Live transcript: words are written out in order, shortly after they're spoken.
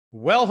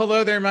Well,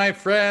 hello there, my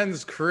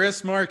friends.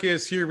 Chris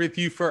Marcus here with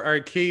you for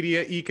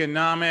Arcadia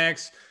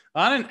Economics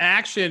on an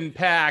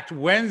action-packed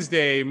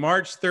Wednesday,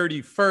 March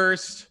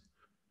 31st.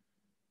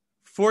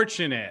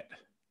 Fortunate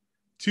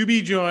to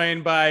be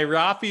joined by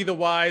Rafi the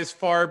Wise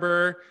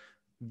Farber,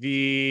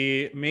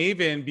 the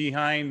maven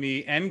behind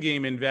the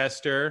Endgame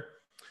Investor,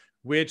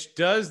 which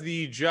does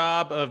the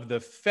job of the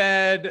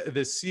Fed,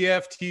 the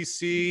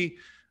CFTC,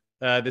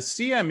 the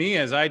CME,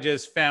 as I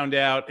just found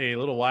out a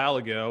little while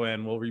ago,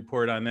 and we'll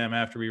report on them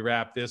after we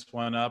wrap this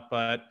one up.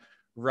 But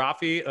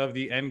Rafi of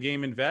the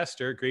Endgame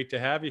Investor, great to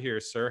have you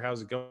here, sir.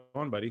 How's it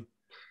going, buddy?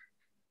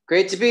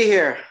 Great to be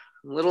here.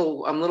 I'm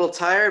a little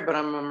tired, but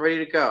I'm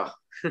ready to go.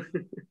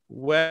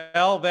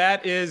 Well,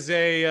 that is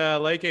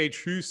like a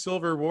true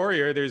silver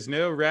warrior. There's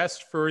no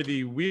rest for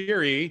the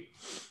weary,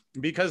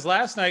 because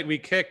last night we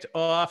kicked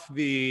off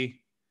the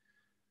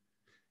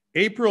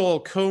April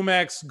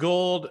COMEX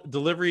gold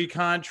delivery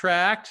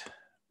contract,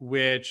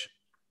 which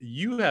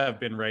you have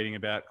been writing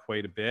about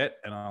quite a bit.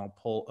 And I'll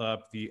pull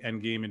up the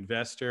Endgame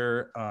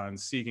Investor on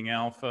Seeking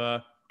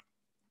Alpha.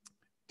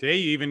 Today,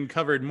 you even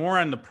covered more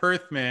on the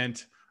Perth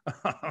Mint.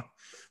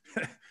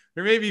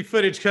 There may be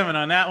footage coming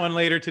on that one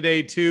later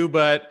today, too.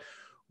 But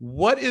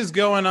what is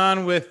going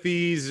on with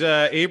these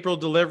April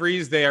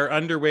deliveries? They are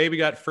underway. We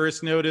got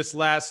first notice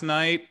last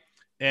night.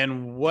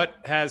 And what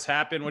has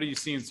happened? What are you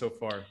seeing so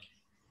far?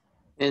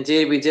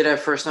 Indeed, we did have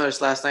first notice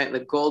last night in the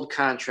gold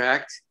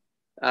contract.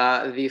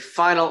 The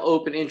final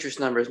open interest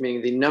numbers,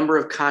 meaning the number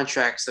of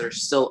contracts that are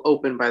still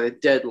open by the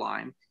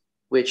deadline,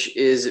 which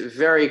is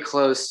very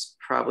close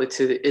probably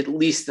to at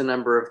least the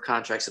number of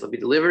contracts that will be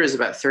delivered, is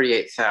about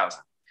 38,000.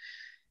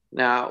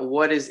 Now,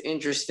 what is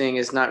interesting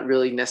is not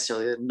really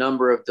necessarily the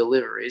number of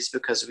deliveries,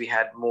 because we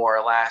had more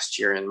last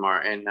year in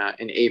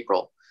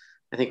April.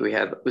 I think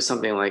it was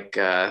something like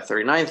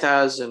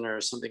 39,000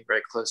 or something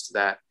very close to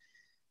that.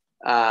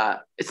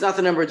 It's not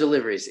the number of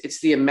deliveries,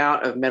 it's the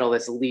amount of metal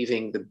that's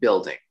leaving the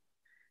building.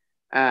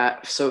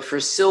 So for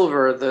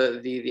silver,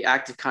 the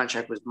active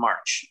contract was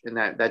March, and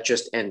that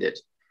just ended.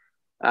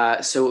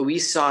 So we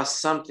saw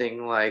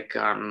something like,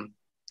 I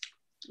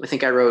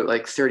think I wrote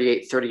like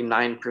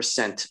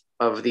 39%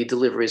 of the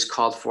deliveries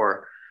called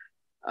for,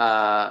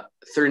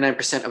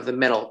 39% of the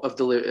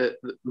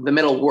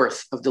metal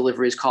worth of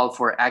deliveries called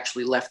for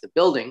actually left the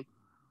building.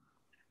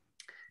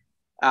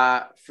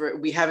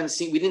 We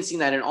didn't see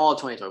that in all of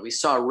 2020. We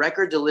saw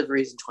record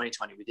deliveries in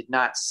 2020. We did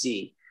not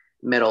see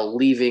metal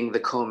leaving the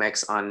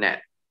COMEX on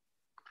net.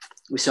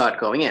 We saw it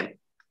going in.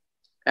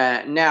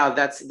 Now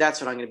that's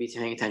what I'm going to be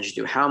paying attention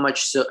to. How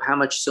much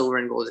silver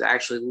and gold is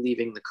actually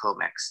leaving the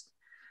COMEX?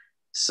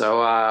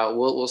 So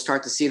we'll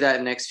start to see that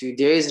in the next few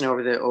days and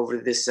over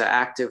this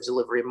active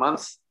delivery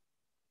month.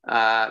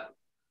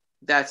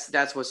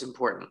 That's what's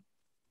important.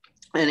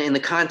 And in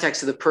the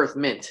context of the Perth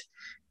Mint,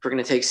 if we're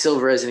going to take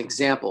silver as an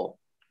example,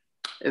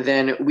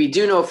 then we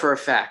do know for a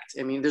fact.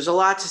 I mean, there's a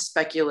lot to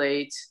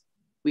speculate.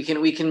 We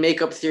can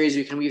make up theories,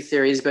 we can weave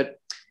theories, but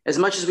as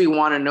much as we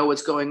want to know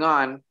what's going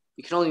on,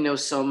 we can only know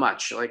so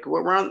much. Like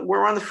we're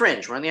on the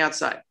fringe, we're on the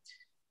outside.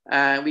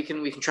 We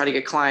can try to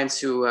get clients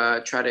who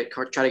try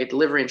to get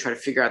delivery and try to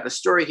figure out the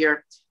story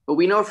here. But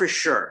we know for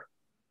sure,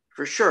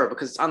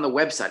 because it's on the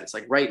website. It's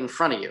like right in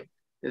front of you,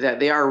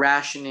 that they are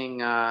rationing.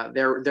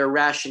 They're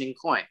rationing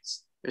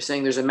coins. They're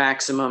saying there's a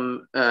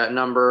maximum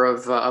number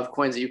of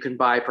coins that you can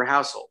buy per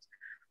household.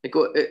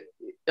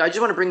 I just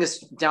want to bring this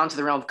down to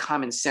the realm of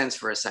common sense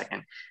for a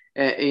second.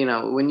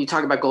 When you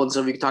talk about gold and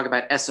silver, you can talk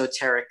about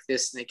esoteric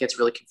this, and it gets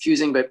really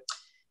confusing. But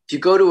if you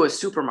go to a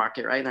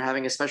supermarket, right, and they're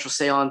having a special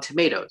sale on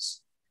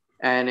tomatoes,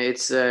 and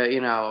it's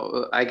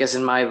I guess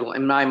in my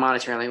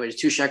monetary language,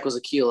 2 shekels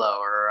a kilo,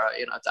 or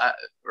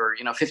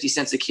 50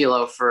 cents a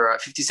kilo for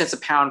 50 cents a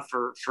pound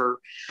for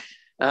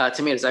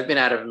tomatoes. I've been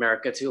out of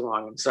America too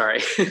long. I'm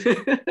sorry.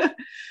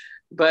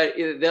 But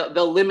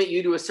they'll limit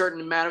you to a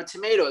certain amount of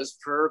tomatoes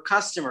per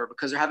customer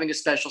because they're having a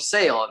special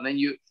sale. And then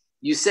you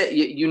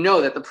know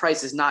that the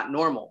price is not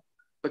normal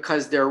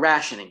because they're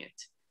rationing it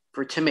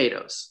for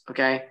tomatoes,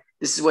 okay?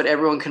 This is what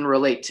everyone can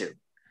relate to.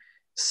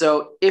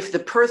 So if the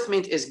Perth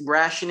Mint is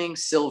rationing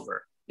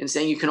silver and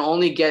saying you can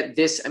only get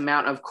this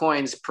amount of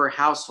coins per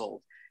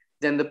household,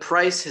 then the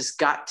price has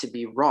got to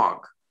be wrong,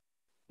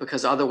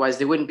 because otherwise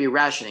they wouldn't be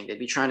rationing. They'd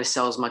be trying to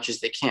sell as much as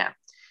they can.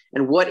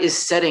 And what is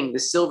setting the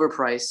silver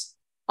price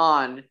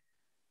on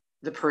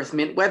the Perth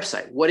Mint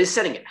website? What is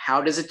setting it?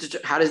 How does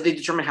they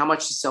determine how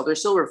much to sell their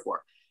silver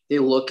for? They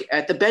look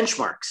at the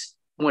benchmarks.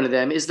 One of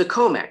them is the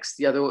COMEX.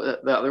 The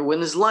other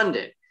one is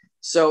London.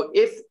 So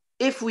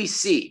if we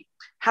see,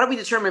 how do we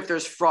determine if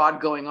there's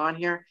fraud going on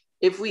here?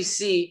 If we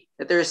see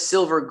that there's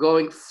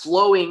silver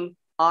flowing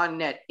on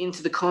net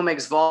into the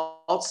COMEX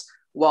vaults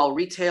while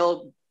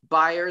retail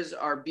buyers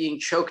are being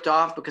choked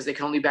off because they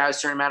can only buy a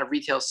certain amount of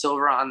retail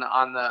silver on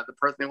the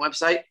Perth Mint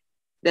website,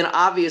 then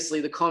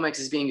obviously the COMEX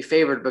is being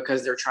favored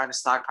because they're trying to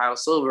stockpile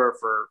silver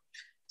for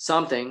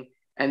something,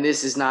 and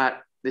this is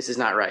not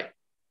right.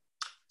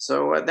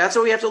 So that's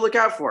what we have to look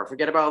out for.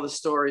 Forget about all the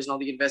stories and all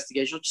the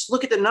investigation. Just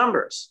look at the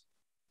numbers.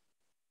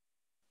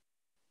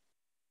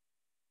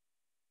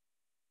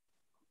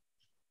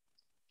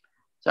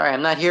 Sorry,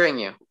 I'm not hearing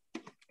you.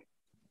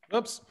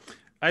 Oops.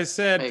 I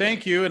said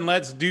thank you, and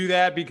let's do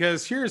that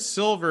because here's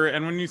silver.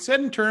 And when you said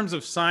in terms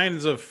of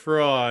signs of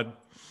fraud,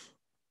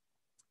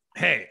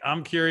 hey,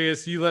 I'm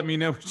curious. You let me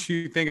know what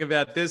you think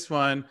about this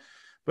one.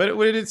 But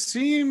would it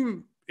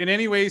seem in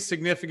any way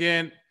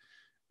significant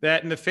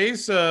that in the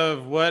face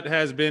of what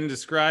has been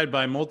described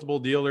by multiple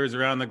dealers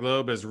around the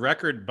globe as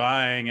record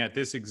buying at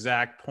this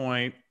exact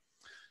point,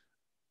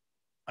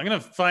 I'm going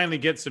to finally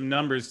get some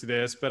numbers to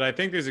this, but I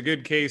think there's a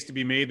good case to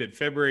be made that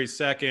February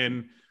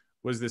 2nd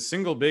was the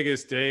single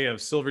biggest day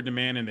of silver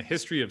demand in the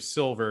history of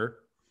silver.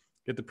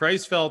 Yet the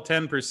price fell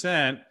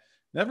 10%.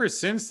 Ever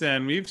since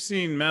then, we've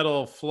seen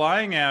metal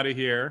flying out of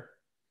here.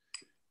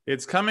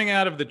 It's coming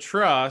out of the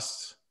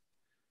trust,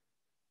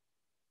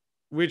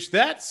 which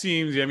that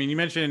seems, I mean, you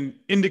mentioned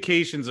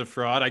indications of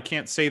fraud. I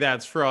can't say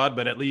that's fraud,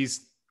 but at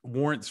least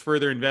warrants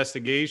further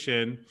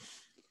investigation.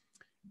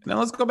 Now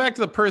let's go back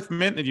to the Perth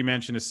Mint that you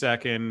mentioned a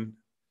second.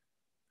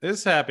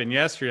 This happened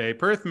yesterday.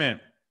 Perth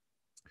Mint.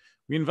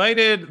 We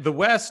invited the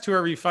West to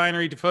our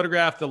refinery to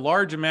photograph the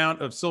large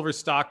amount of silver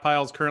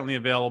stockpiles currently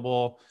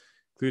available,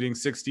 including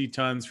 60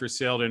 tons for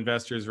sale to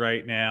investors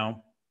right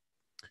now.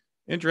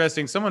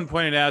 Interesting. Someone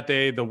pointed out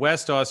the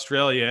West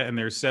Australia and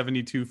their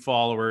 72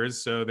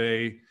 followers. So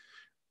they,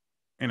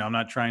 I'm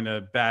not trying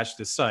to bash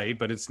the site,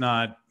 but it's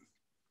not.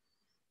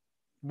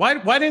 Why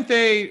didn't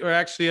they, or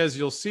actually, as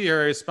you'll see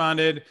here, I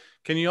responded,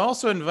 can you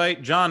also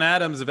invite John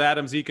Adams of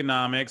Adams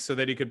Economics so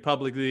that he could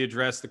publicly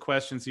address the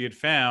questions he had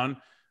found?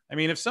 I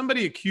mean, if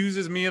somebody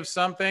accuses me of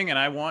something and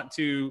I want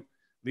to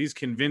at least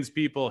convince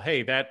people,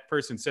 hey, that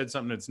person said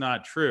something that's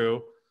not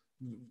true,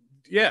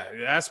 yeah,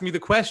 ask me the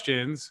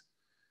questions.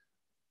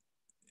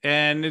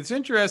 And it's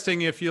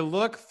interesting, if you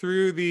look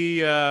through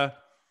the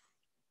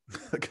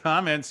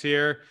comments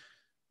here,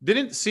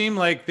 didn't seem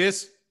like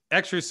this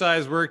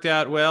exercise worked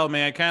out well.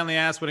 May I kindly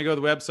ask when I go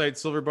to the website,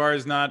 Silver Bar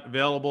is not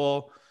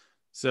available.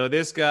 So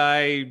this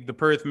guy, the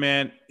Perth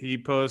Mint, he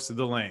posted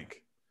the link.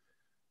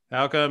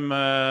 How come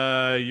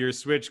your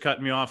switch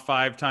cut me off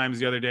 5 times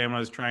the other day when I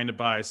was trying to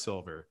buy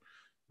silver?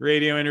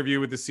 Radio interview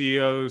with the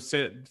CEO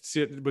said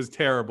it was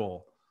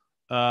terrible.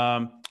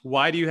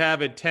 Why do you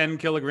have a 10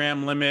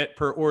 kilogram limit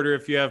per order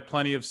if you have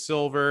plenty of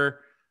silver?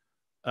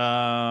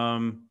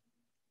 Why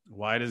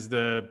does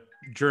the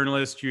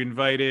journalist you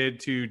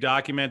invited to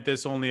document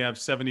this only have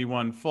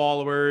 71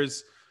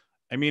 followers?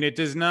 I mean, it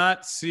does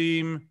not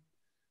seem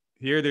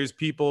here. There's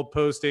people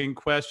posting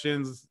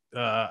questions.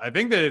 I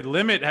think the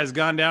limit has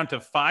gone down to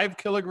 5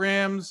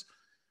 kilograms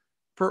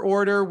per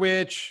order,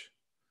 which,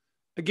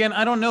 again,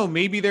 I don't know.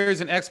 Maybe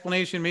there's an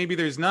explanation, maybe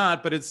there's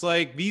not, but it's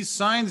like these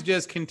signs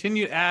just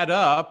continue to add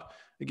up.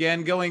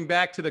 Again, going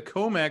back to the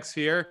COMEX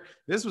here,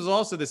 this was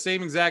also the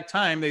same exact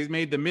time they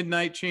made the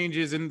midnight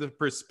changes in the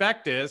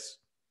prospectus.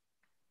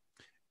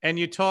 And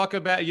you talk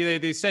about,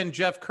 they send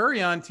Jeff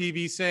Curry on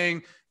TV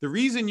saying the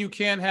reason you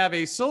can't have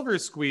a silver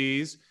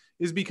squeeze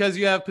is because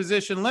you have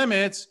position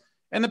limits,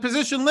 and the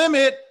position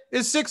limit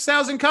is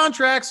 6,000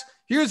 contracts.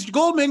 Here's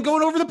Goldman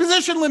going over the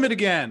position limit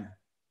again.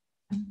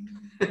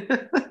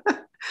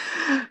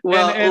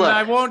 Well, and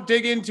I won't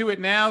dig into it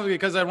now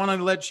because I want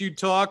to let you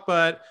talk,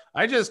 but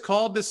I just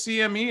called the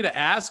CME to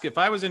ask if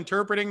I was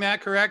interpreting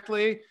that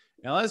correctly.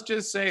 Now, let's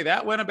just say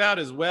that went about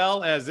as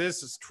well as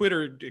this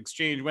Twitter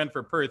exchange went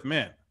for Perth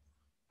Mint.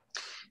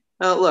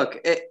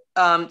 Look,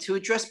 to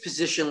address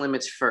position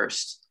limits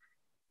first,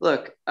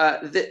 look,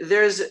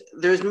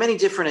 there's many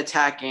different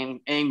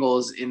attacking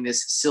angles in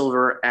this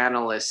silver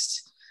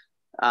analyst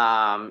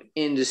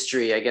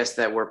industry, I guess,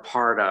 that we're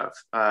part of.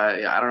 I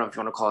don't know if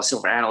you want to call it a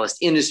silver analyst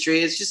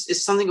industry.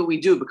 It's something that we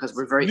do because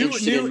we're very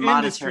interested in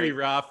monetary.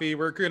 Industry, Rafi.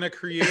 We're going to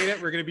create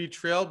it. We're going to be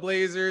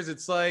trailblazers.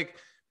 It's like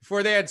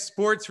before they had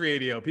sports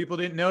radio, people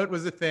didn't know it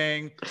was a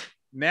thing.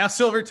 Now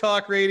Silver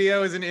Talk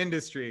Radio is an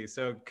industry.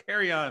 So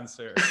carry on,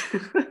 sir.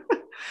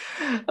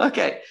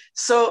 Okay,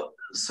 so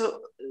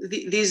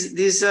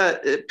these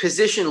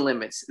position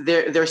limits,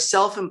 they're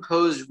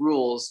self-imposed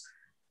rules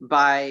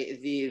by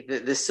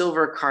the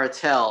silver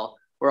cartel,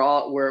 where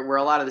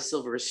a lot of the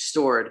silver is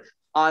stored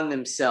on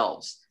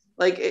themselves.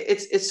 Like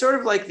it's sort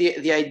of like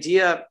the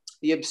idea,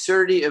 the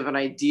absurdity of an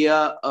idea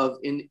of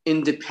an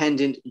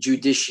independent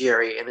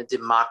judiciary and a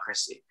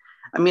democracy.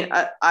 I mean,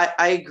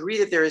 I agree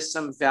that there is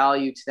some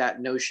value to that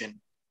notion,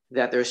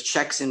 that there's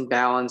checks and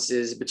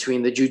balances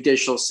between the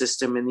judicial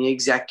system and the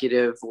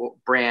executive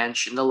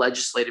branch and the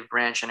legislative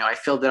branch. I know I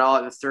filled it all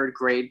in the 3rd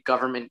grade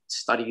government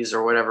studies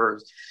or whatever,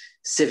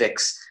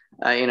 civics.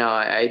 I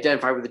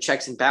identified what the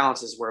checks and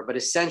balances were, but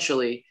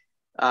essentially,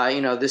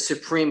 the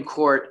Supreme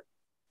Court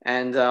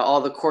and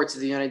all the courts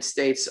of the United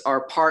States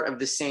are part of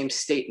the same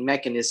state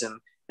mechanism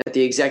that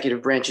the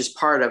executive branch is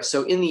part of.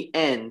 So in the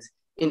end,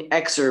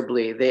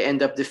 inexorably, they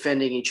end up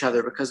defending each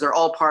other because they're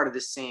all part of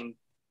the same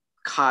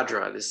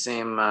cadre, the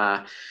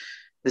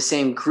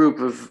same group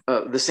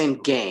of the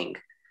same gang.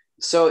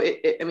 So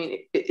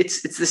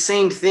it's the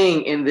same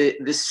thing in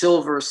the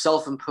silver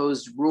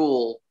self-imposed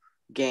rule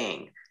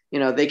gang.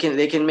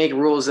 they can make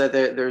rules that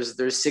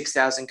there's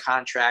 6,000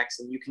 contracts,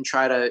 and you can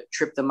try to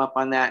trip them up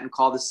on that and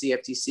call the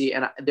CFTC,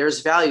 and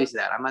there's value to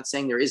that. I'm not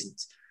saying there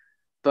isn't,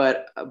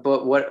 but In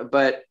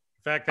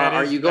fact,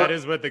 are you that going?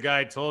 is what the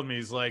guy told me.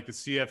 He's like, the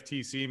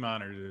CFTC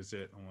monitors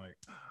it. I'm like,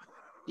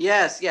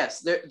 Yes.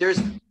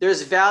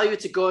 There's value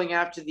to going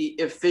after the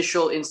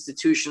official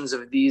institutions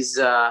of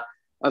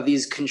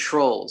these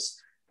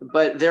controls,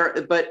 but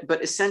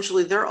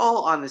essentially they're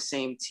all on the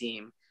same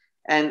team,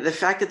 and the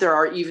fact that there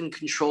are even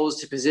controls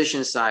to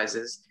position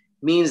sizes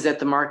means that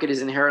the market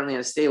is inherently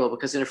unstable,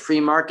 because in a free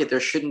market there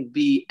shouldn't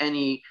be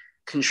any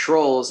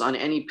controls on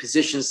any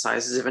position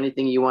sizes of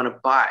anything you want to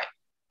buy,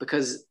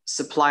 because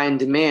supply and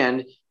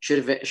demand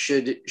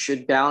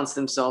should balance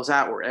themselves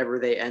out wherever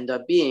they end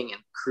up being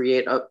and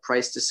create a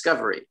price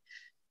discovery.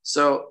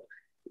 So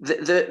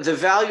the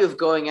value of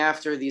going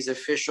after these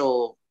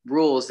official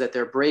rules that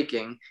they're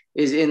breaking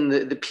is in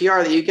the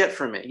PR that you get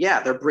from it.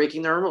 Yeah, they're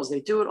breaking their rules.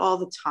 They do it all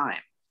the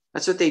time.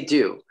 That's what they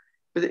do.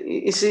 But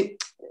you see,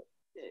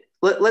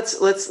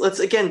 let's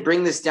again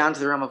bring this down to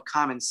the realm of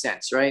common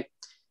sense, right?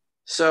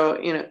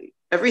 So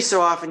every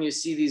so often you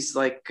see these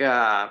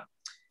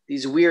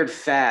these weird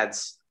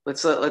fads.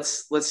 Let's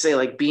say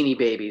like Beanie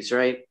Babies,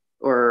 right?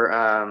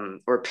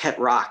 Or pet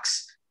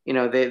rocks.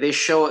 They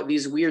show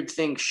these weird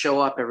things show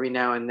up every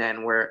now and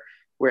then where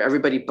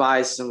everybody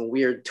buys some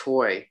weird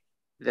toy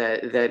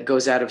that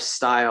goes out of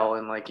style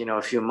in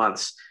a few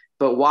months.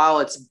 But while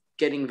it's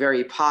getting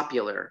very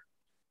popular,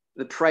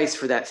 the price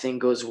for that thing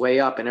goes way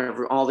up, and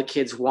all the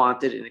kids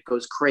want it, and it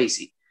goes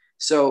crazy.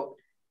 So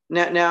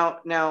now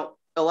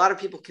a lot of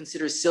people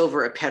consider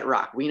silver a pet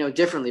rock. We know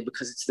differently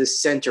because it's the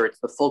center, it's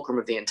the fulcrum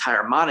of the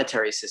entire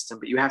monetary system.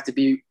 But you have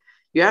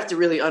to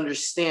really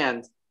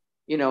understand,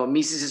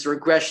 Mises's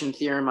regression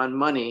theorem on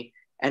money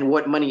and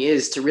what money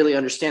is to really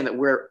understand that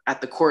we're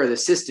at the core of the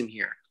system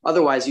here.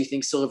 Otherwise, you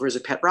think silver is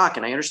a pet rock,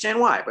 and I understand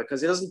why,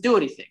 because it doesn't do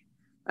anything.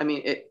 I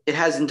mean, it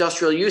has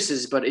industrial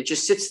uses, but it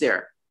just sits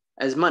there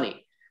as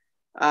money.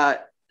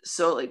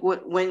 So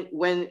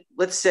when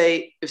let's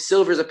say if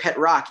silver is a pet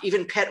rock,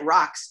 even pet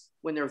rocks,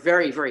 when they're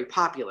very, very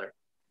popular,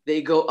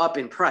 they go up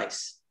in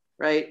price,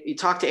 right? You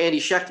talk to Andy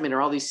Schechtman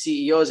or all these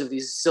CEOs of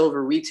these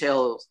silver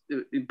retail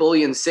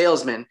bullion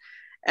salesmen,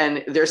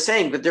 and they're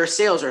saying that their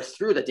sales are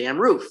through the damn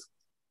roof.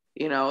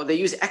 They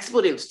use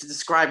expletives to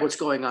describe what's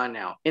going on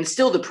now, and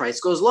still the price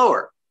goes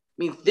lower.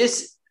 I mean,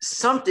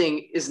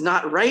 something is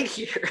not right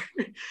here.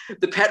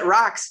 The pet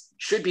rocks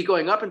should be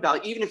going up in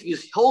value. Even if you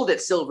hold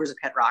that silver is a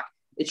pet rock,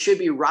 it should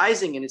be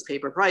rising in its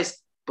paper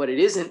price, but it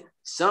isn't.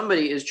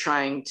 Somebody is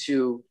trying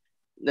to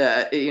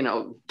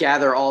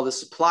gather all the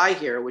supply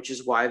here, which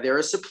is why there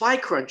are supply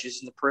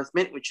crunches in the Perth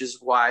Mint, which is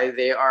why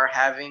they are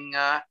having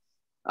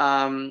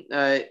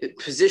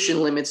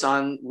position limits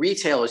on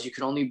retailers. You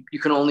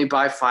can only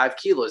buy 5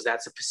 kilos.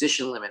 That's a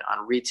position limit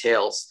on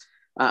retailers.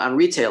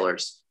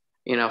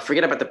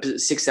 Forget about the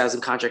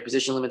 6,000 contract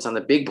position limits on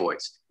the big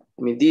boys.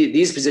 I mean,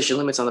 these position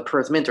limits on the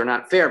Perth Mint are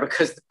not fair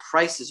because the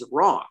price is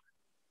wrong.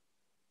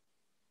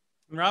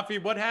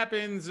 Rafi, what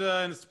happens in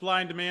a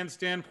supply and demand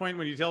standpoint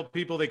when you tell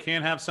people they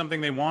can't have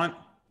something they want?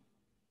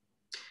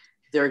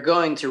 They're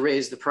going to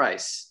raise the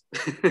price.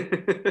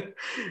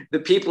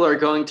 The people are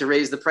going to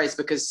raise the price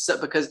because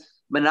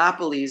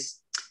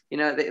monopolies,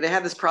 they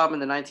had this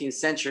problem in the 19th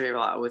century a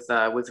lot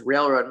with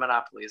railroad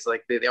monopolies.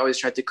 Like they always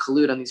tried to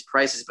collude on these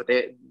prices, but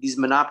these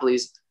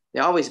monopolies,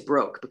 they always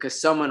broke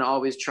because someone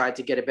always tried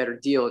to get a better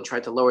deal and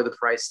tried to lower the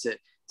price to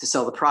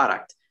sell the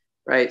product.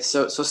 Right.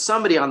 So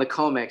somebody on the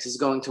COMEX is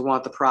going to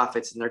want the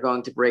profits, and they're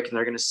going to break, and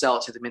they're going to sell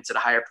it to the mints at a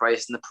higher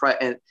price, and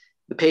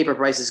the paper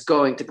price is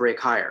going to break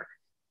higher.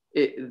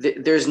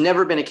 There's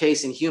never been a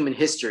case in human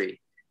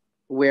history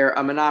where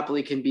a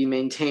monopoly can be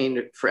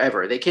maintained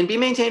forever. They can be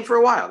maintained for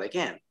a while. They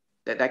can.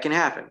 That can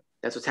happen.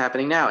 That's what's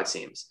happening now, it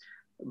seems.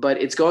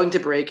 But it's going to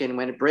break, and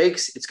when it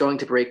breaks, it's going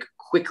to break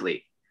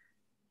quickly.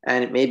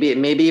 And it maybe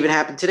even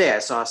happened today. I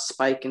saw a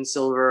spike in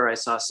silver. I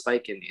saw a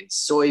spike in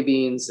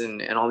soybeans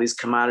and all these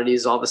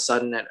commodities all of a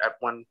sudden at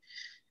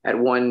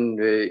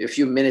a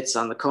few minutes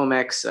on the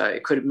COMEX.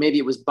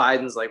 It was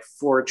Biden's like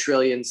 4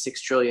 trillion,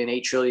 6 trillion,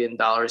 $8 trillion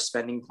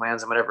spending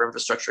plans and whatever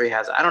infrastructure he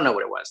has. I don't know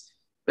what it was,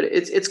 but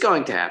it's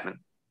going to happen.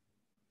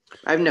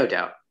 I have no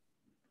doubt.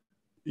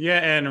 Yeah.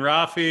 And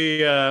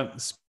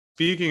Rafi,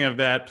 speaking of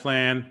that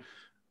plan,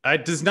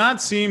 it does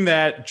not seem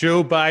that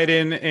Joe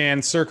Biden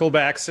and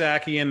Circleback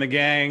Saki and the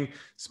gang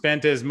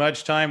spent as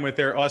much time with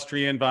their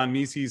Austrian von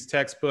Mises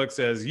textbooks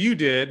as you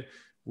did,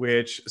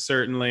 which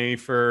certainly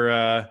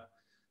for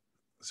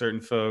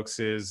certain folks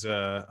is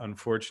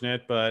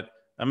unfortunate. But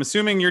I'm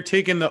assuming you're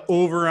taking the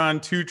over on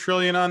 2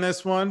 trillion on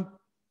this one.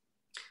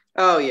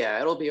 Oh yeah,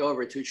 it'll be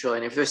over 2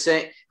 trillion. If they're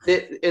saying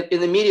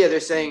in the media, they're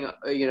saying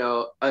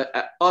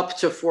up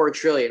to 4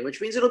 trillion,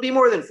 which means it'll be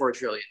more than 4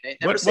 trillion. They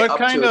never say up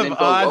to and then go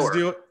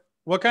lower.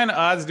 What kind of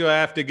odds do I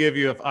have to give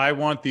you if I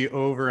want the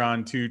over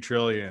on 2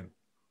 trillion?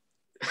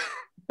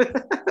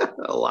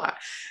 A lot.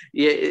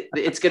 Yeah,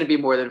 it's going to be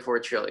more than 4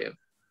 trillion.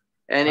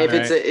 And All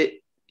if right.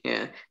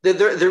 Yeah.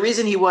 The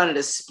reason he wanted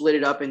to split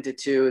it up into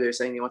two, they're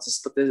saying he wants to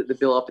split the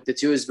bill up into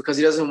two, is because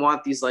he doesn't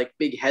want these like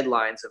big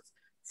headlines of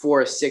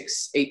 4,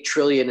 6, 8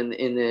 trillion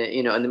in the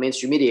in the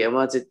mainstream media. He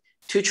wants it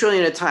 2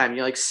 trillion at a time.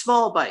 Like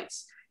small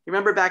bites. You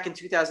remember back in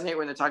 2008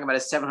 when they're talking about a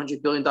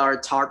 $700 billion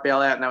TARP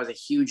bailout, and that was a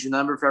huge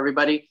number for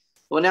everybody.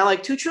 Well, now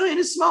like 2 trillion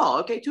is small.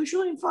 Okay, 2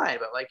 trillion, fine,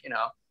 but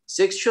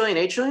 6 trillion,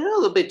 8 trillion, a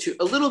little bit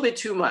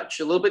too much,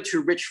 a little bit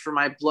too rich for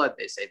my blood,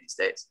 they say these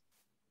days.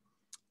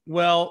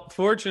 Well,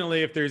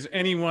 fortunately, if there's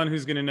anyone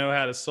who's going to know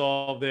how to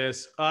solve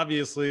this,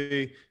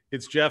 obviously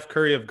it's Jeff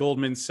Curry of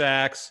Goldman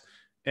Sachs.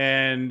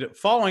 And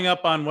following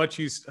up on what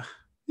you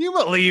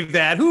believe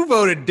that? Who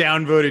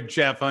downvoted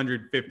Jeff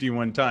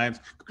 151 times?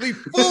 Complete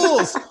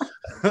fools.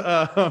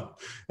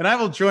 And I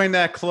will join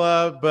that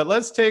club. But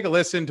let's take a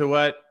listen to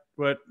what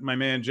my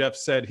man Jeff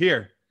said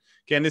here.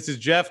 Again, this is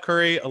Jeff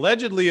Curry,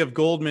 allegedly of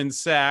Goldman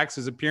Sachs.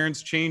 His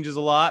appearance changes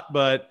a lot,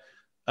 but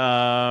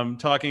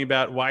talking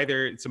about why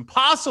it's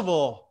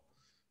impossible.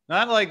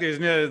 Not like there's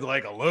no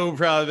like a low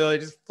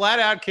probability, just flat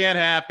out can't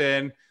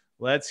happen.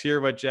 Let's hear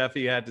what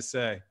Jeffy had to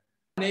say.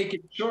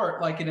 Naked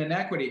short, like in an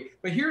equity.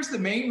 But here's the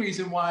main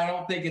reason why I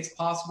don't think it's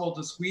possible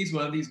to squeeze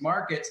one of these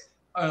markets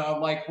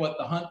like what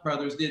the Hunt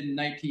brothers did in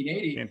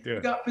 1980.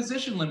 We've got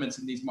position limits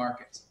in these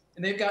markets,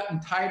 and they've gotten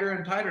tighter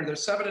and tighter.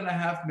 There's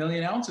 7.5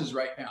 million ounces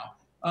right now,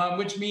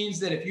 which means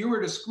that if you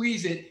were to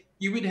squeeze it,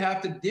 you would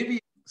have to divvy.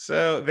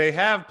 So they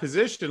have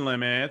position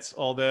limits,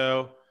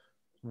 although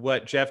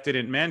what Jeff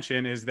didn't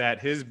mention is that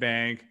his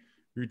bank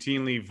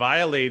routinely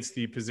violates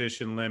the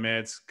position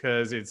limits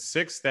because it's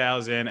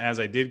 6,000, as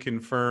I did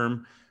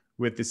confirm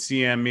with the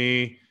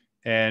CME.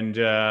 And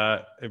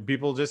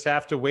people just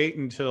have to wait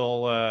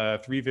until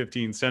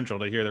 3:15 Central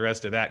to hear the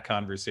rest of that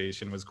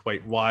conversation. It was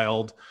quite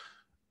wild.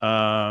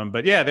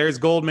 But yeah, there's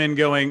Goldman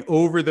going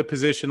over the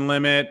position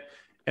limit.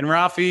 And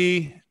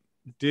Rafi,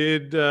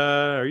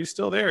 are you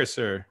still there,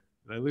 sir?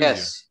 Did I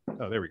lose you?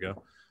 Oh, there we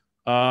go.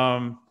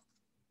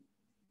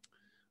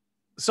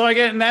 So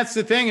again, that's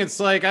the thing. It's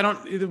like,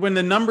 when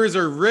the numbers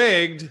are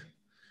rigged,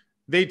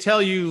 they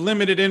tell you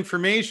limited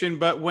information,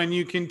 but when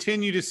you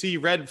continue to see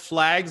red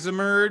flags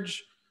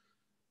emerge,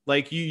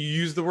 like you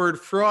used the word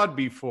fraud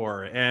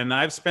before, and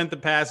I've spent the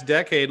past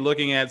decade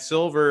looking at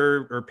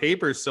silver or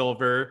paper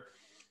silver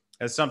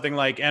as something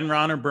like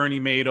Enron or Bernie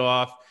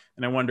Madoff,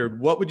 and I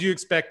wondered, what would you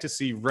expect to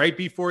see right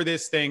before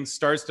this thing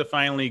starts to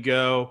finally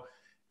go?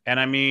 And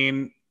I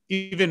mean,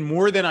 even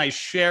more than I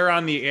share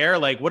on the air,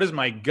 like what does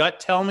my gut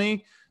tell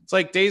me? It's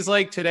like days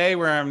like today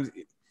where I'm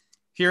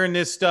hearing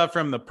this stuff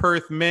from the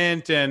Perth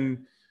Mint,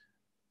 and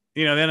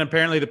then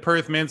apparently the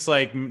Perth Mint's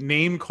like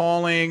name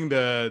calling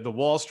the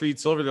Wall Street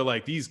Silver. They're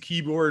like these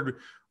keyboard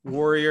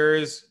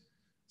warriors.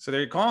 So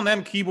they're calling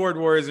them keyboard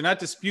warriors. They're not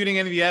disputing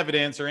any of the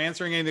evidence or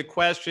answering any of the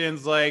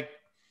questions. Like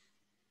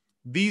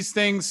these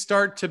things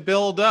start to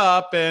build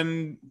up,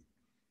 and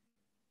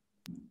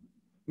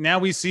now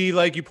we see,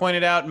 like you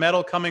pointed out,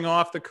 metal coming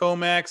off the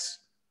COMEX.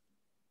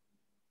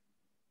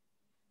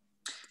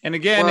 And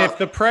again, if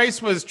the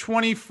price was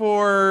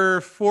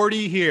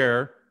 $24.40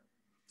 here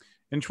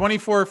and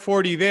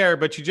 $24.40 there,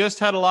 but you just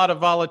had a lot of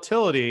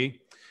volatility,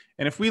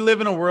 and if we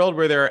live in a world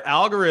where there are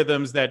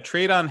algorithms that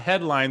trade on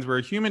headlines where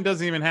a human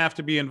doesn't even have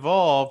to be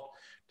involved,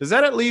 does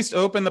that at least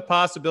open the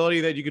possibility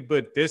that you could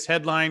put this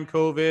headline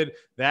COVID,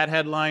 that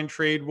headline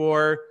trade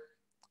war?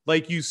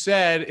 Like you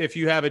said, if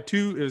you have a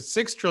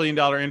 $6 trillion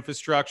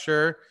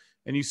infrastructure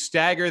and you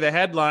stagger the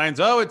headlines,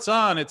 it's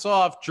on, it's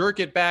off, jerk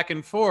it back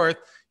and forth,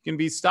 can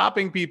be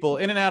stopping people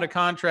in and out of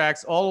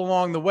contracts all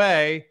along the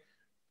way.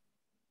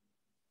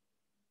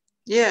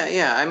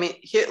 Yeah. I mean,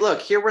 here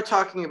we're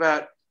talking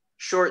about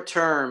short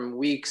term,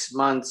 weeks,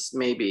 months,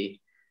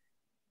 maybe.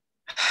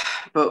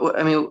 But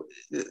I mean,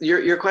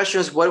 your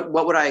question is what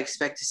would I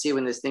expect to see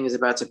when this thing is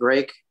about to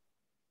break?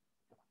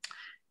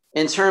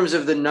 In terms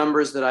of the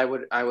numbers that I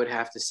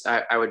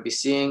would be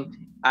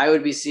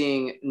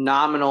seeing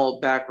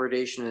nominal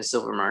backwardation in the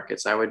silver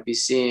markets. I would be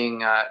seeing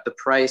the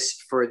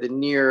price for the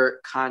near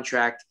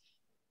contract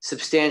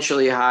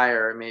substantially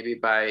higher, maybe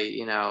by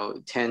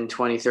 10,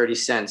 20, 30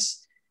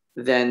 cents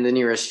than the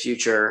nearest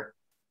future.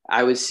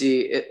 I would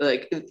see it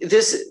like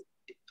this.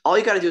 All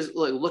you got to do is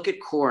look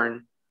at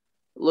corn,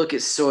 look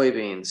at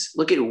soybeans,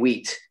 look at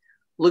wheat.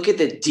 Look at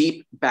the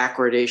deep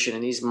backwardation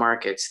in these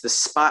markets, the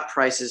spot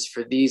prices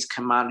for these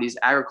commodities,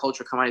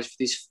 agricultural commodities, for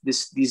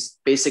these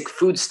basic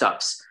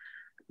foodstuffs.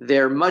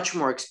 They're much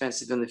more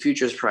expensive than the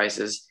futures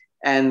prices,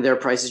 and their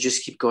prices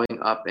just keep going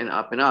up and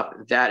up and up.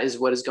 That is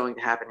what is going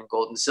to happen in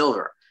gold and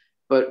silver.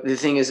 But the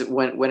thing is,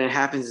 when it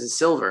happens in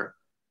silver,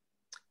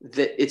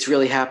 that it's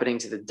really happening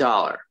to the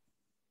dollar,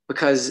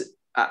 because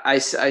I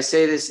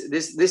say this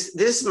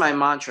is my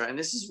mantra, and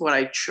this is what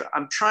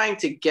I'm trying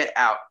to get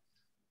out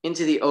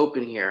into the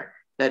open here.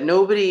 That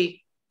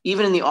nobody,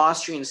 even in the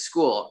Austrian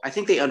school, I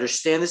think they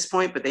understand this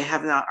point, but they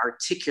have not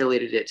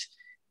articulated it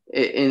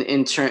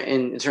in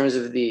terms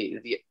of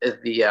the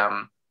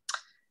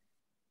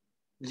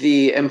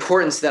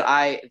importance that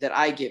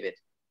I give it.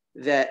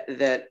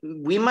 That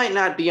we might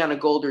not be on a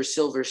gold or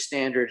silver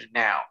standard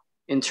now,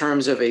 in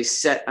terms of a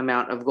set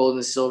amount of gold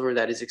and silver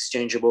that is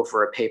exchangeable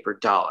for a paper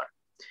dollar.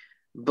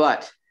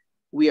 But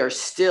we are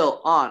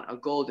still on a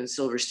gold and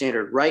silver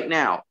standard right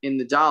now in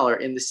the dollar,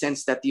 in the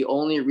sense that the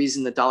only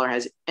reason the dollar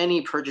has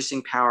any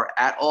purchasing power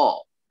at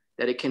all,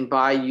 that it can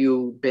buy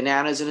you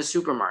bananas in a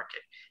supermarket,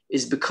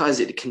 is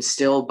because it can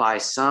still buy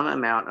some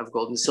amount of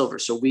gold and silver.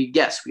 So we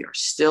are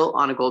still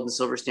on a gold and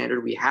silver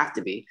standard. We have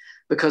to be,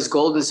 because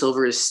gold and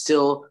silver is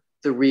still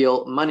the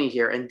real money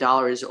here, and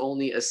dollar is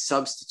only a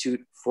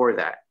substitute for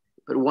that.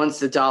 But once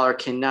the dollar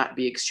cannot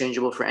be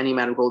exchangeable for any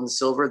amount of gold and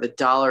silver, the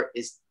dollar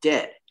is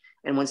dead.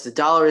 And once the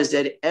dollar is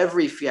dead,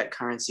 every fiat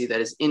currency that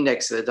is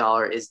indexed to the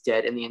dollar is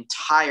dead, and the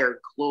entire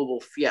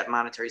global fiat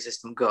monetary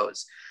system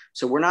goes.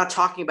 So we're not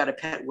talking about a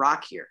pet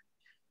rock here.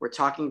 We're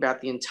talking about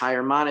the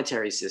entire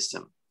monetary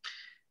system.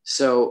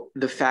 So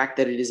the fact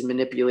that it is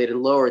manipulated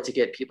lower to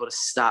get people to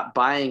stop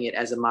buying it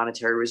as a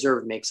monetary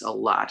reserve makes a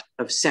lot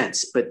of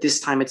sense. But this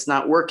time it's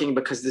not working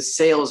because the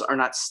sales are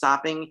not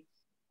stopping.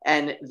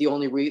 And the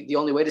only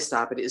way to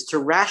stop it is to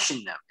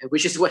ration them,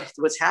 which is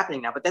what's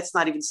happening now. But that's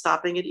not even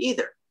stopping it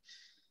either.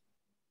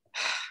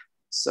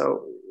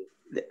 So,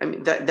 I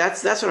mean,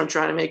 that's what I'm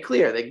trying to make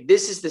clear. Like,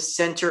 this is the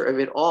center of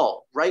it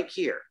all right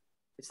here.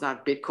 It's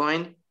not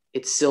Bitcoin,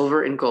 it's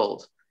silver and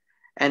gold.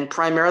 And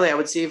primarily, I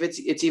would say if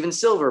it's even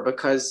silver,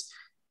 because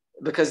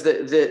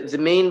the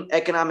main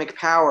economic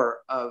power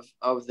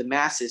of the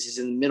masses is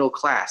in the middle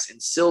class,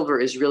 and silver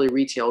is really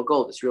retail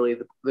gold. It's really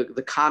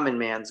the common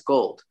man's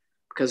gold,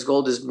 because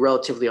gold is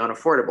relatively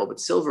unaffordable, but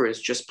silver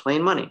is just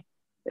plain money.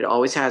 It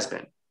always has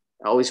been,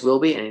 it always will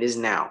be, and it is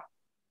now.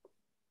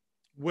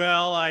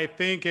 Well, I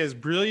think as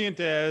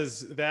brilliant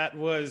as that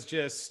was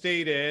just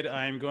stated,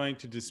 I'm going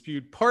to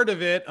dispute part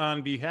of it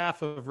on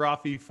behalf of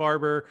Rafi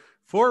Farber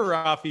for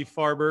Rafi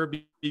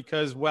Farber,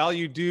 because while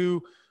you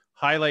do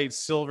highlight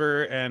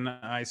silver, and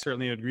I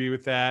certainly agree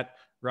with that,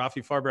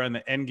 Rafi Farber on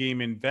the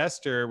Endgame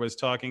Investor was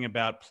talking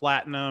about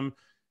platinum,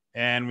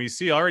 and we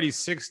see already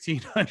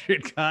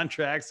 1,600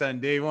 contracts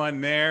on day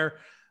one there.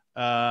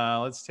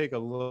 Let's take a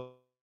look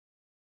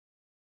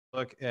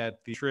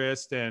at the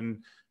interest,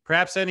 and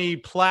perhaps any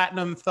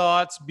platinum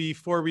thoughts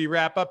before we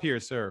wrap up here,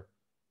 sir?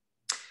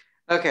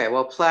 Okay,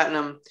 well,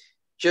 platinum,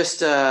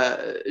 just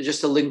a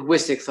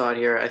linguistic thought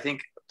here. I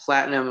think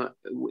platinum,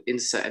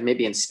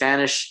 maybe in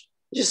Spanish,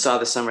 I just saw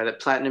this somewhere, that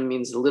platinum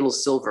means little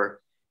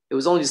silver. It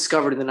was only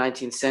discovered in the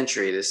 19th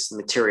century, this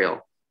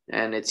material,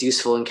 and it's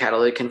useful in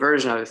catalytic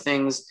conversion, other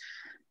things.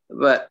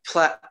 But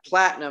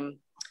platinum,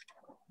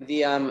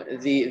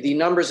 the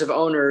number of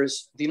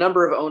owners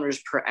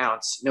per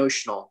ounce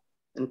notional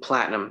in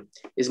platinum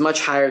is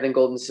much higher than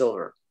gold and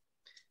silver.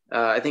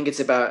 I think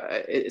it's about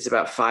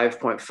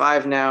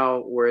 5.5 now,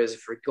 whereas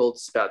for gold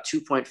it's about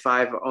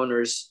 2.5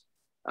 owners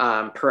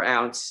per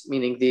ounce.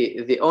 Meaning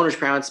the owners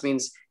per ounce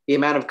means the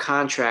amount of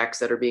contracts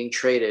that are being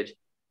traded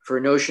for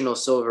notional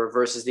silver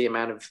versus the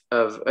amount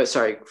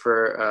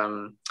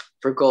for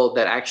gold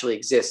that actually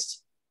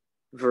exists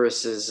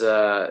versus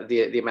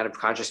the amount of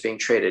contracts being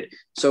traded.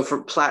 So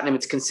for platinum,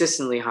 it's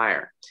consistently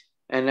higher.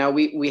 And now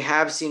we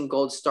have seen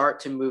gold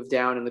start to move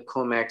down in the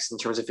COMEX in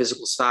terms of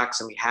physical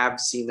stocks, and we have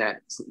seen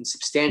that in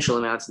substantial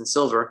amounts in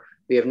silver.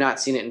 We have not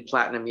seen it in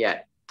platinum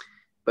yet.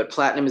 But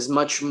platinum is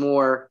much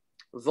more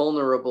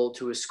vulnerable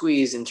to a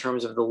squeeze in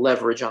terms of the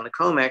leverage on the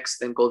COMEX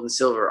than gold and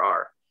silver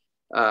are.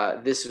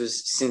 This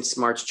was since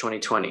March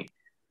 2020.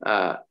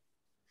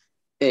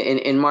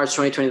 In March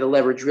 2020, the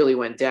leverage really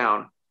went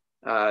down.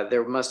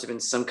 There must have been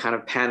some kind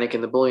of panic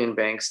in the bullion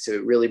banks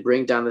to really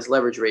bring down this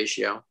leverage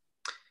ratio.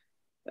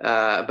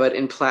 But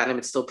in platinum,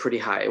 it's still pretty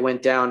high. It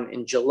went down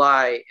in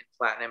July in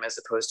platinum as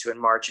opposed to in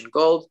March in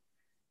gold.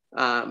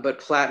 But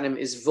platinum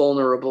is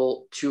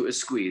vulnerable to a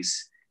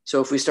squeeze. So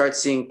if we start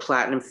seeing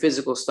platinum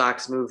physical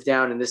stocks move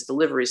down in this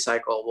delivery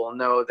cycle, we'll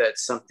know that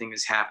something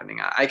is happening.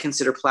 I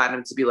consider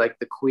platinum to be like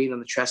the queen on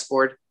the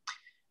chessboard,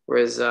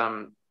 whereas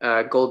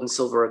gold and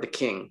silver are the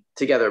king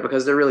together,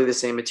 because they're really the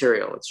same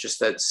material. It's just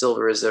that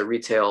silver is a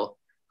retail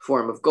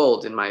form of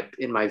gold in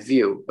my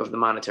view of the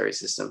monetary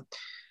system.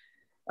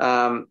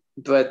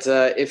 But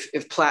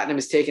if platinum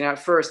is taken out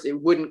first, it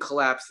wouldn't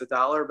collapse the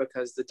dollar,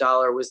 because the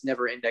dollar was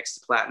never indexed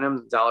to platinum.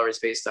 The dollar is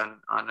based on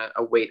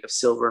a weight of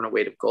silver and a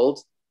weight of gold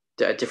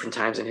at different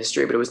times in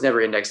history, but it was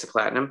never indexed to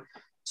platinum.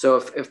 So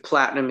if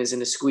platinum is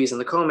in a squeeze on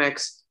the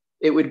COMEX,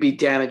 it would be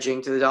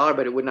damaging to the dollar,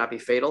 but it would not be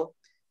fatal.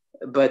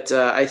 But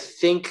I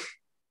think,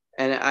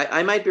 and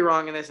I might be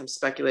wrong in this, I'm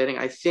speculating,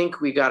 I think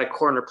we got to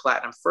corner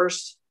platinum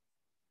first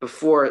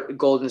before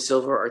gold and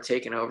silver are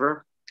taken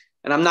over.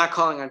 And I'm not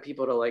calling on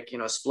people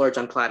to splurge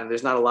on platinum.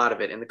 There's not a lot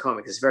of it in the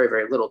COMEX. It's very,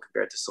 very little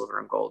compared to silver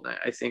and gold.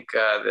 I think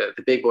the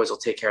big boys will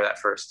take care of that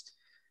first.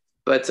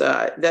 But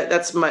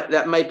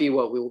that might be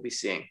what we will be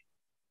seeing.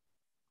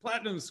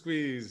 Platinum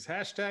squeeze,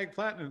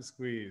 #platinum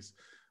squeeze.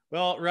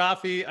 Well,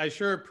 Rafi, I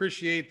sure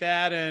appreciate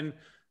that. And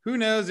who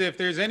knows, if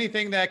there's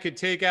anything that could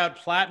take out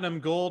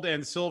platinum, gold,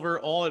 and silver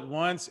all at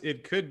once,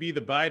 it could be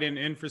the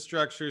Biden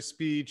infrastructure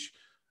speech.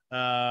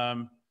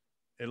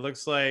 It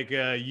looks like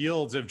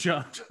yields have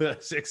jumped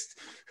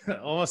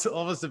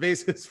almost a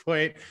basis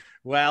point,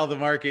 while the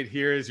market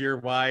hears your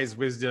wise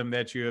wisdom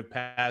that you have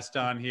passed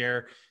on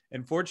here.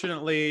 And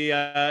fortunately,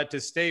 to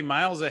stay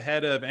miles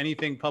ahead of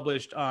anything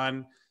published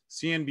on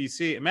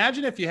CNBC,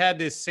 imagine if you had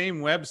this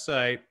same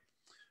website,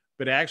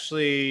 but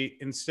actually,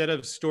 instead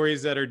of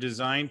stories that are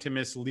designed to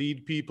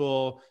mislead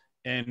people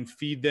and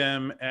feed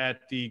them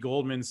at the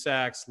Goldman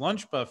Sachs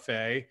lunch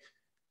buffet,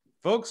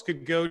 folks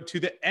could go to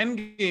the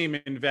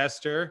Endgame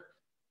Investor.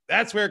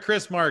 That's where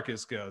Chris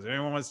Marcus goes.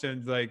 Anyone wants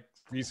to like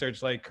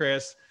research like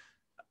Chris.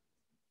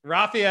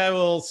 Rafi, I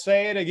will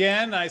say it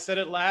again. I said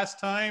it last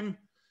time.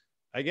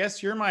 I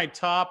guess you're my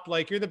top,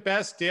 like you're the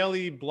best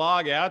daily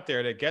blog out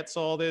there that gets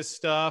all this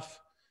stuff.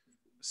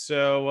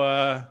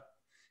 So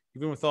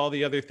even with all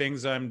the other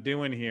things I'm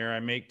doing here, I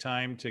make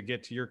time to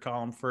get to your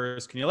column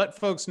first. Can you let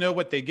folks know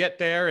what they get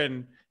there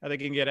and how they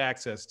can get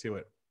access to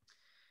it?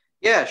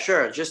 Yeah,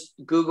 sure. Just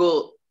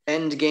Google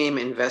Endgame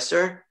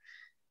Investor.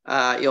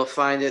 You'll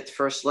find it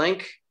first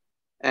link,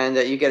 and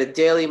you get a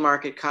daily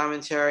market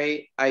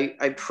commentary.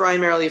 I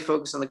primarily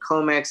focus on the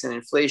COMEX and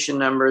inflation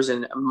numbers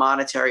and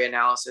monetary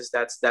analysis.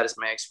 That is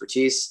my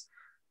expertise.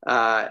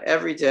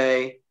 Every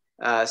day,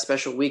 a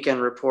special weekend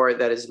report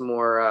that is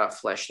more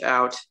fleshed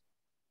out,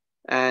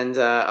 and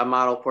a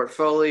model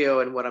portfolio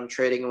and what I'm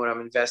trading and what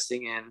I'm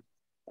investing in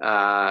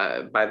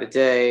by the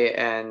day,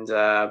 and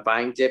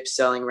buying dips,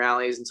 selling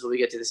rallies until we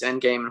get to this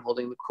end game and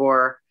holding the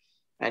core.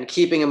 And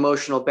keeping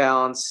emotional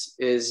balance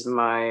is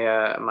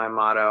my my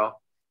motto.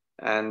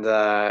 And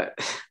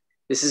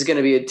this is going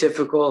to be a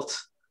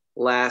difficult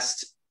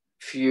last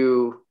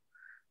few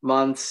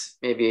months,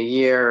 maybe a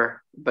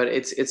year, but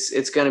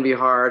it's going to be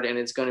hard, and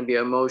it's going to be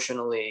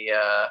emotionally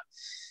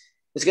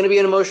it's going to be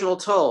an emotional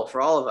toll for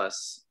all of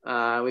us.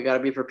 We got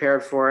to be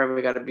prepared for it.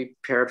 We got to be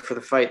prepared for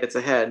the fight that's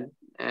ahead,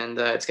 and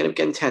it's going to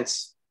get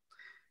intense.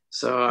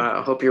 So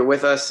I hope you're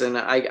with us, and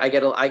I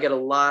get a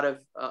lot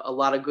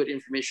of good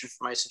information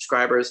from my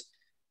subscribers.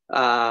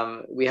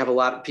 We have a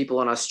lot of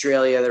people in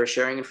Australia that are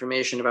sharing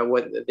information about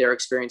what their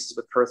experiences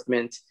with Perth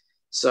Mint.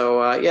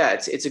 So yeah,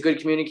 it's a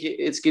good community.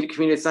 It's good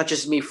community. It's not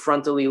just me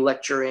frontally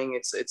lecturing.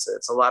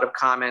 It's a lot of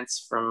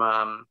comments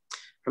from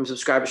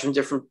subscribers from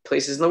different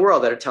places in the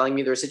world that are telling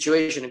me their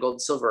situation in gold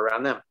and silver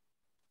around them.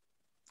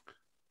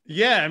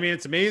 Yeah, I mean,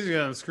 it's amazing.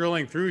 I'm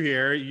scrolling through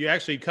here. You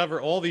actually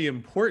cover all the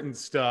important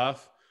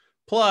stuff.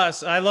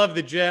 Plus, I love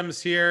the gems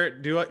here.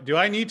 Do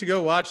I need to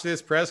go watch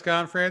this press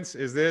conference?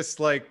 Is this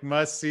like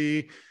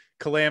must-see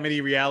calamity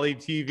reality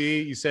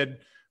TV? You said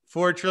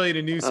 $4 trillion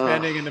in new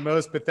spending in the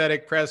most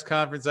pathetic press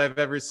conference I've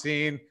ever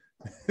seen.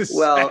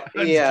 Well,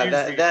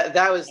 yeah,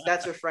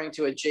 that's referring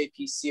to a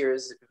JP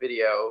Sears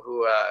video,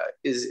 who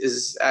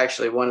is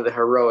actually one of the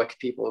heroic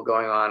people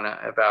going on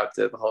about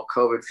the whole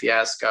COVID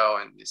fiasco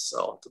and this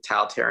whole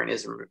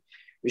totalitarianism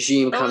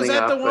regime coming up. Is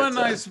that the one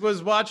I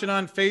was watching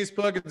on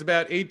Facebook? It's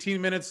about 18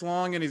 minutes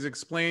long, and he's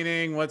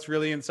explaining what's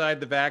really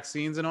inside the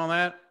vaccines and all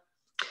that.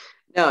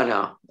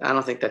 No, I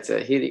don't think that's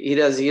it. He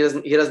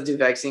doesn't do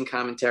vaccine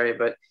commentary,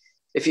 but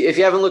if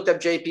you haven't looked up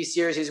JP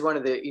Sears, he's one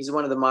of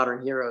the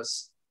modern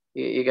heroes.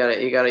 You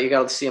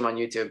gotta see him on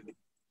YouTube.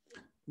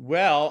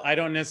 Well, I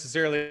don't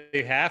necessarily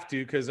have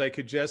to, because I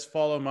could just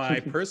follow my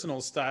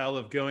personal style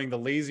of going the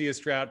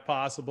laziest route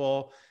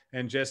possible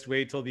and just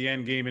wait till the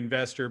Endgame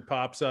Investor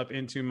pops up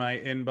into my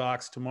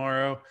inbox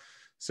tomorrow.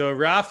 So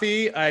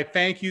Rafi, I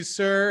thank you,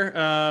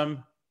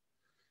 sir.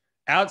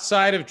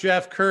 Outside of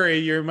Jeff Curry,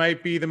 you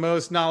might be the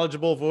most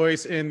knowledgeable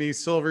voice in the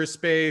silver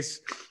space,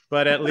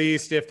 but at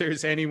least if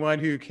there's anyone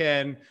who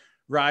can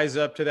rise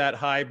up to that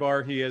high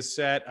bar he has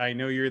set, I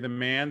know you're the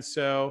man.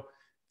 So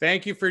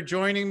thank you for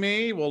joining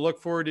me. We'll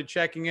look forward to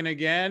checking in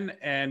again.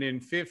 And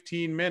in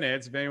 15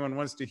 minutes, if anyone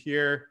wants to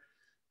hear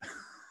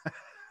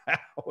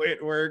how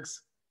it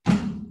works,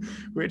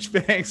 which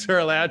banks are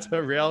allowed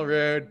to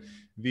railroad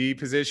the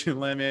position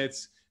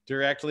limits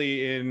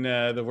directly, in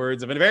the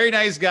words of a very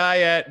nice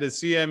guy at the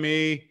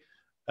CME,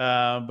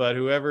 but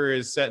whoever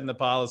is setting the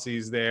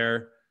policies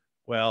there,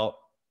 well,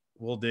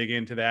 we'll dig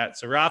into that.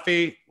 So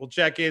Rafi, we'll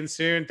check in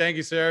soon. Thank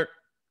you, sir.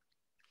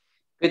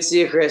 Good to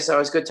see you, Chris.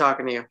 Always good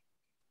talking to you.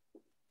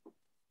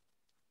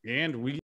 And we